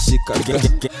nikishikaga,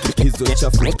 hizo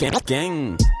chafu.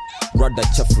 Gang. Rada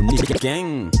chafu nikishika.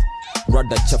 Gang.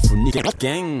 Rada chafu nikishika.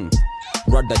 Gang.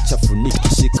 Rada chafu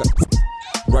nikishika.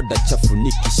 Rada chafu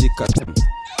nikishika.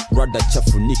 Rada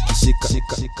chafu nikishika.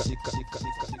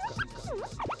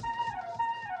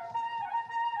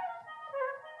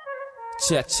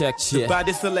 Check. The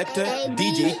body selector,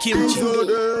 DJ Kimchi.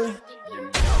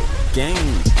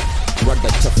 Gang. Rada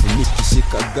chafu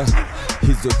nikishikaga,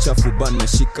 hizo chafu bana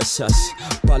shika shashi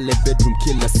pale bedroom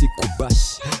kila siku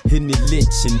bash. Hini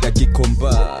lynch ndagi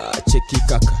komba, cheki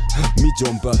kaka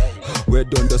mijomba,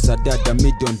 wedondo sadada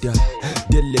midonda,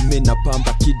 dele mina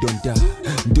pamba kidonda,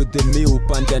 ndo the mi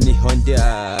upanda ni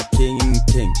Honda. King,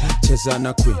 cheza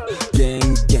na queen,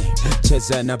 gang,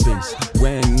 cheza na Benz,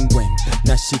 weng,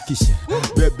 na shikisha,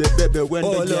 bebe wende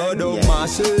gang. Oh Lord of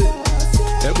mercy,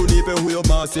 hebu nipe huyo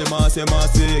mase,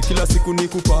 kila siku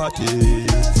nikupate,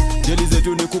 jeli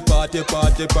zetu nikupate,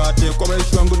 kwa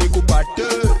maisha wangu nikupate,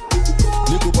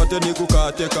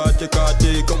 nikukate,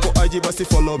 koko IG basi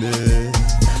follow me,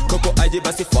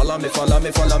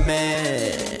 follow me.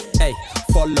 Hey,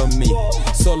 follow me,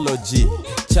 solo G,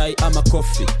 chai ama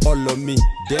coffee, follow me,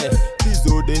 there,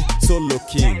 Pizode, solo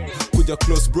king, kuja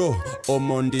close bro,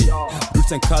 Omondi,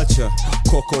 roots and culture,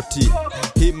 kokoti,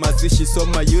 hii mazishi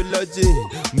soma eulogy,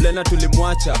 mlena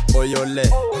tulimwacha,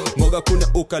 oyole, moga kune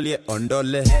ukalie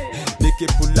ondole, niki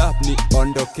pull up ni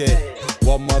ondoke,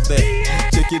 wamabe,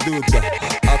 cheki duda,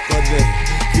 akode,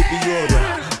 vipi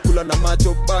yora, kula na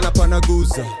macho bana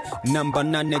panaguza, namba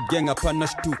 8 genga pana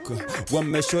shtuka,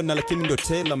 wameshona lakini ndo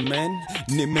Taylor man,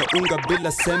 nimeunga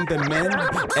bila sembe man,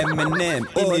 M&M,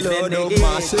 oh Lord of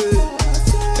mercy,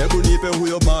 hebu nipe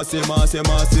huyo mase,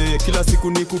 kila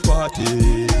siku nikupate,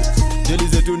 jeli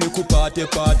zetu nikupate,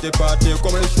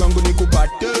 kwa maisha wangu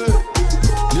nikupate,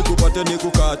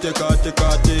 nikukate,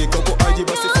 koko IG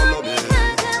basi follow me,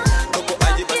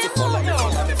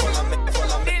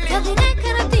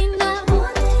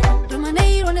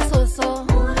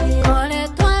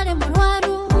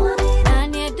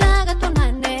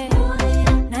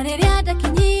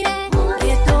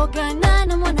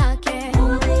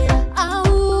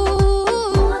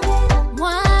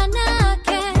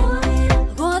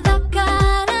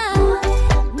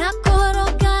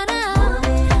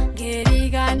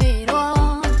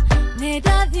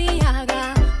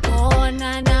 Ona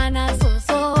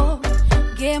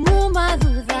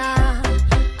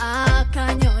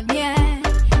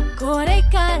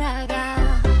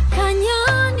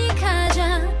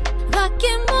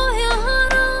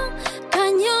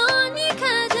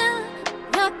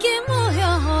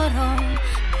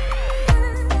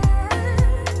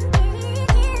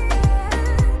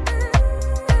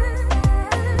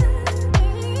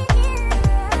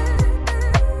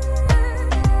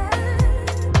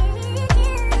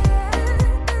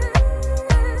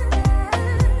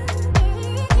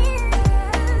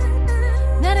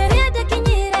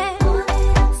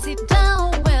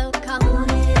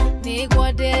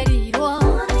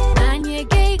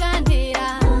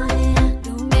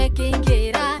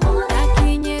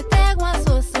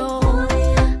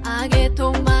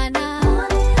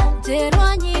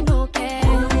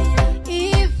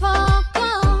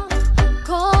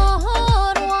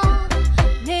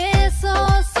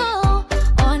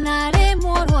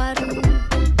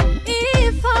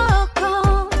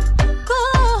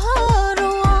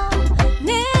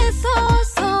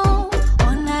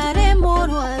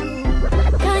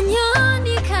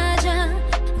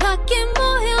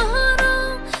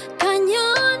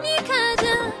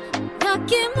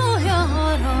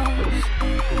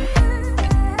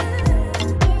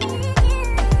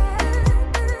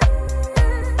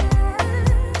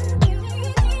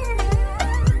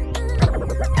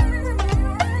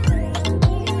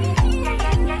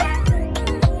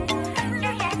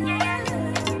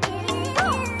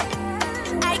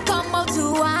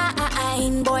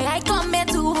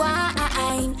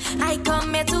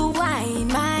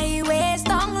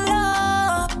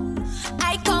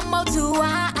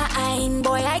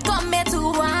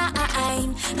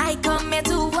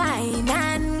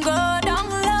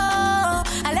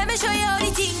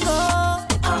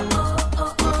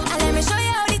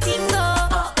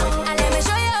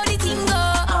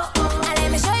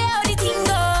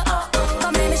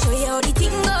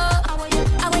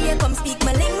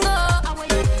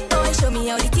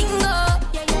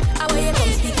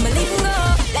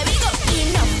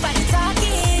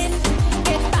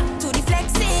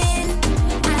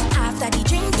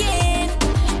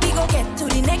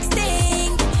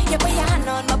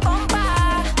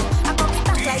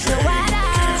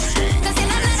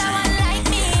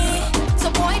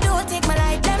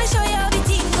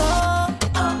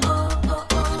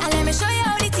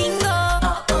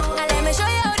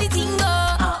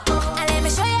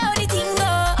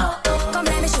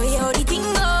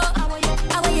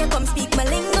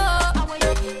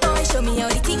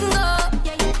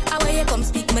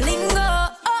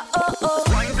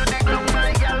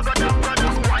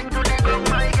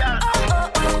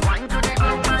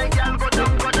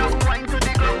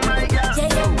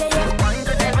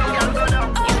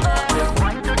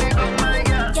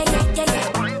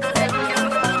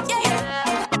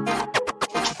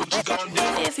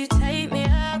you take me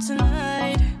out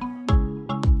tonight?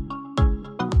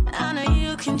 I know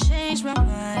you can change my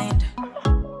mind.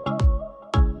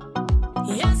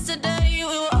 Yesterday we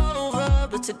were over,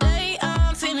 but today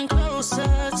I'm feeling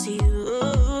closer to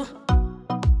you.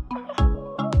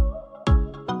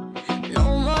 No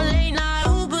more late night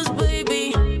Ubers,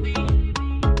 baby.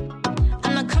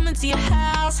 I'm not coming to your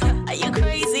house. Are you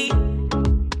crazy?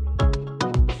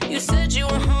 You said you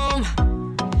were home,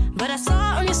 but I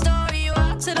saw on your story you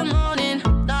out till the morning,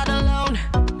 not alone.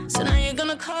 So now you're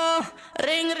gonna call,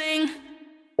 ring, ring.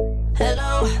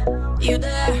 Hello, you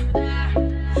there?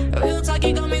 Real talk,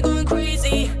 you got me going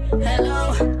crazy.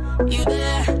 Hello, you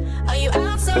there? Are you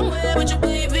out somewhere with your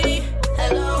baby?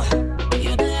 Hello,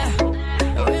 you there?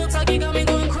 Real talk, you got me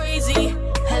going crazy.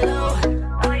 Hello,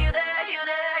 are you there? You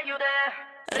there? You there?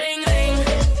 Ring, ring.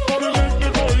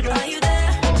 Are you there?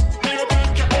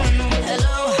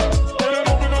 Hello,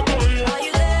 are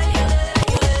you there? You there?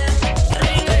 You there?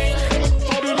 Ring, ring.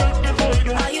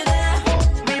 Are you there?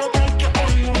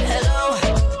 Hello,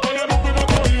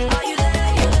 are you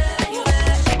there? You there? You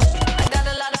there? I got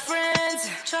a lot of friends.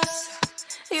 Trust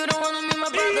you don't wanna meet my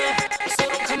brother, so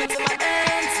don't come into my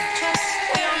ends. Trust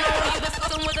we all know you've been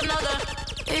fucking with another.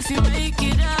 If you make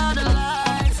it out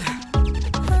alive,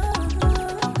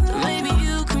 maybe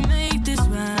you can make this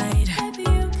right.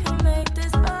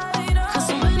 Cause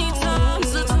so many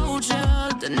times I told you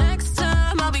the next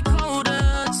time I'll be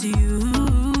colder to you.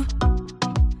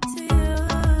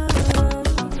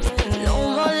 No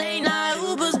more late night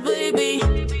Ubers, baby.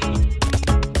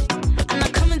 I'm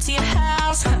not coming to your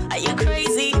house. Are you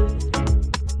crazy?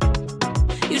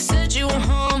 You said you were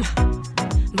home,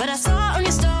 but I saw on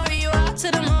your story you out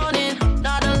till the morning,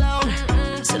 not alone.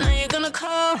 So now you're gonna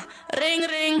call, ring,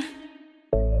 ring.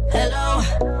 Hello,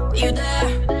 you there?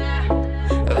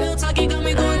 Real talk, you got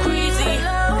me going crazy.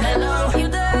 Hello, you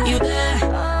there? You there?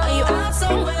 Are you out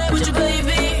somewhere with your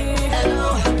baby?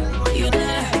 Hello, you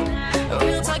there?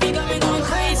 Real talk, you got me going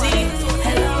crazy.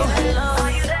 Hello, hello.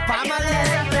 Family,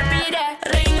 repeat it.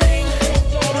 Ring, ring.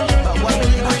 But what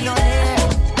really going on here?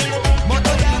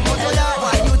 Moto da,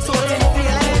 why you talking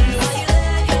feelings?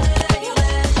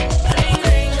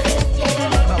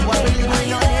 But what really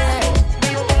going on here?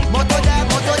 Moto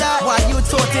da, why you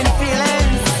talking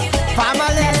feelings?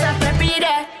 Family, repeat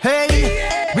it. Hey,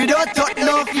 we don't talk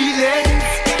no feelings.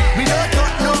 We don't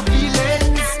talk no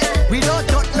feelings. We don't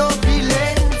talk no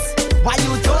feelings. Why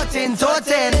you talking?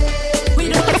 We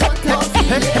don't talk no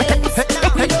feelings.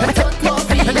 We don't talk no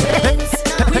feelings.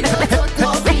 We don't talk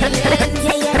no feelings.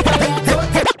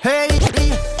 Hey,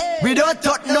 we don't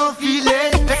talk no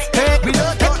feelings. Hey, we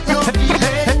don't talk no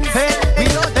feelings. Hey, we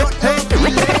don't talk no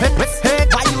feelings. Hey,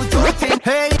 why you talking?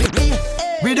 Hey,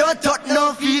 we don't talk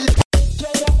no feelings.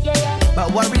 But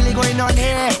what really going on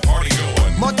here?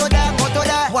 Moto da,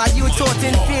 why you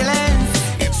talking feelings?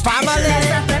 Family,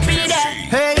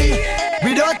 hey,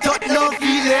 we don't talk no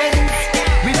feelings.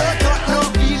 We don't talk no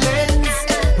feelings.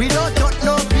 We don't talk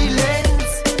no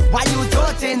feelings. Why you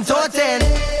talking?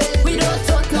 We don't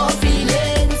talk no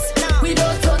feelings. We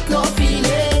don't talk no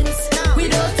feelings. We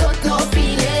don't talk no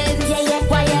feelings.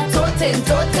 Why you talking?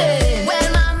 Well,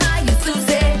 mama used to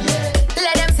say,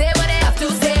 let them say what they have to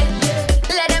say.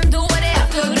 Let them do what they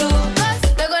have to do. 'Cause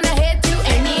they're gonna hate you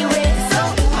anyway. So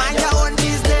mind your own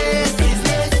business.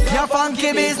 Your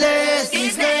funky business.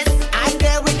 I'm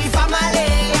there with the family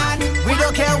and we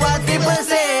don't care what people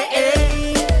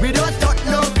say. We don't talk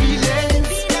no feelings.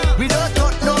 We don't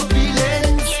talk no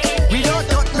feelings. We don't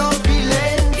talk no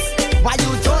feelings. Why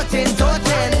you talking?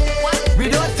 We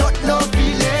don't talk no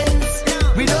feelings.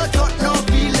 We don't talk no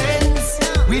feelings.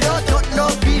 We don't talk no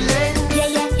feelings.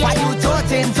 Why you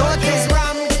talking? It's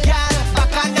ram, girl,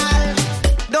 bacchanal.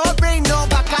 Don't bring no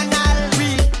bacchanal. We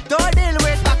don't deal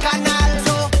with bacchanal.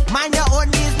 So mind your own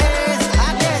business.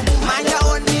 Again, mind your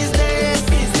own business.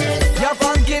 Your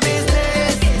funky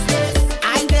business.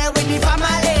 I'm there with the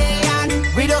family and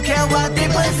we don't care what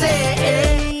people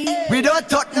say. We don't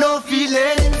talk no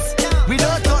feelings. We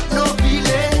don't talk no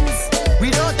feelings. We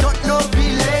don't talk no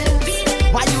feelings.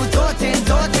 Why you talking?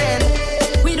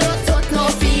 we don't talk no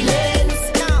feelings.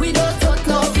 We don't talk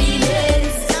no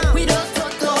feelings. We don't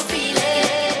talk no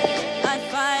feelings. I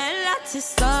find lots of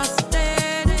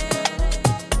exhausted.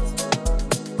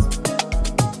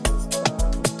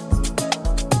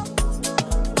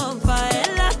 Oh, find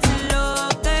lots to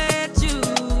look at you.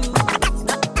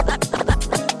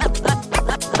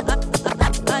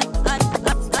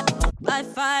 I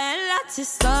find lots of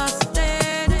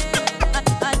exhausted.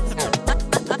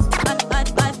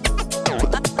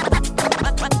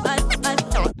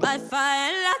 I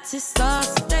find lots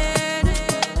exhausted.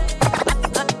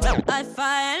 I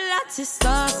find lots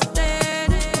exhausted.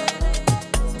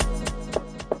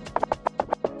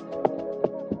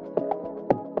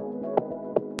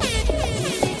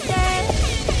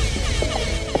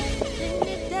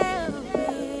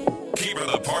 Keeping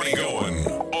the party going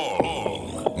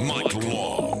all night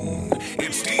long.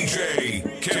 It's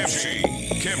DJ Kimchi.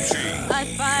 I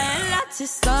find lots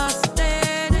exhausted.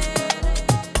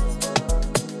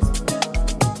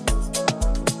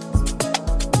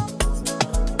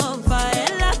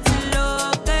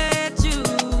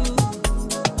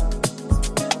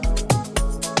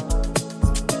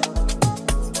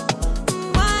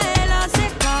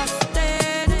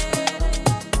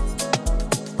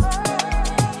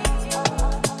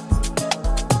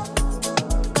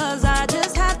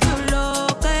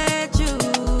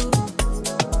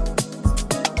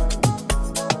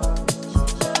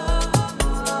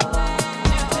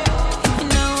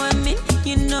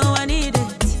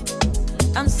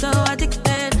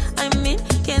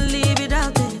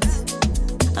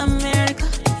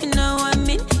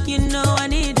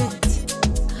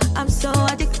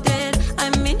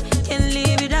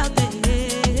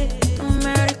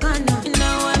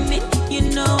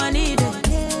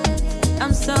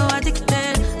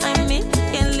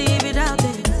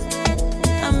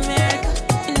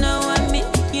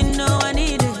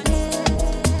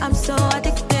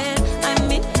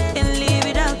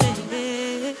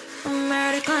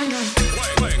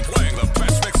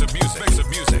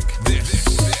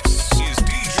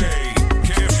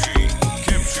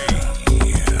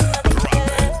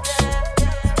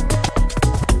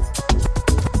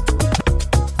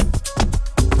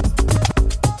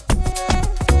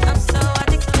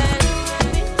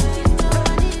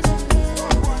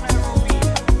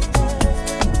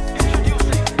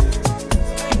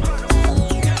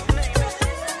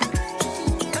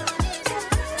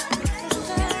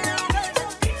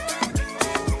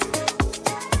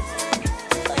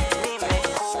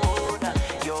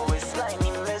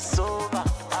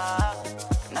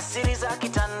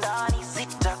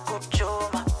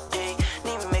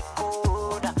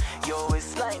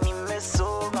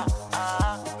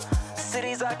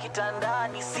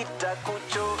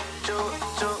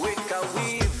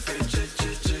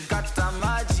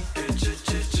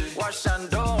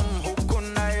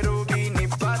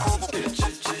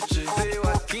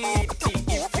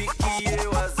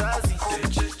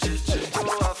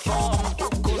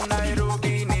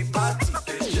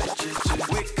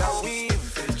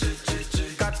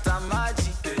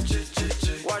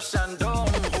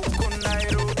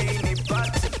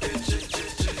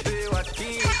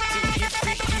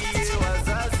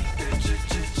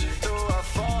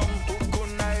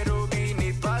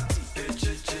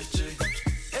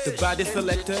 Body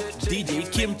selector DJ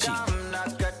Kimchi.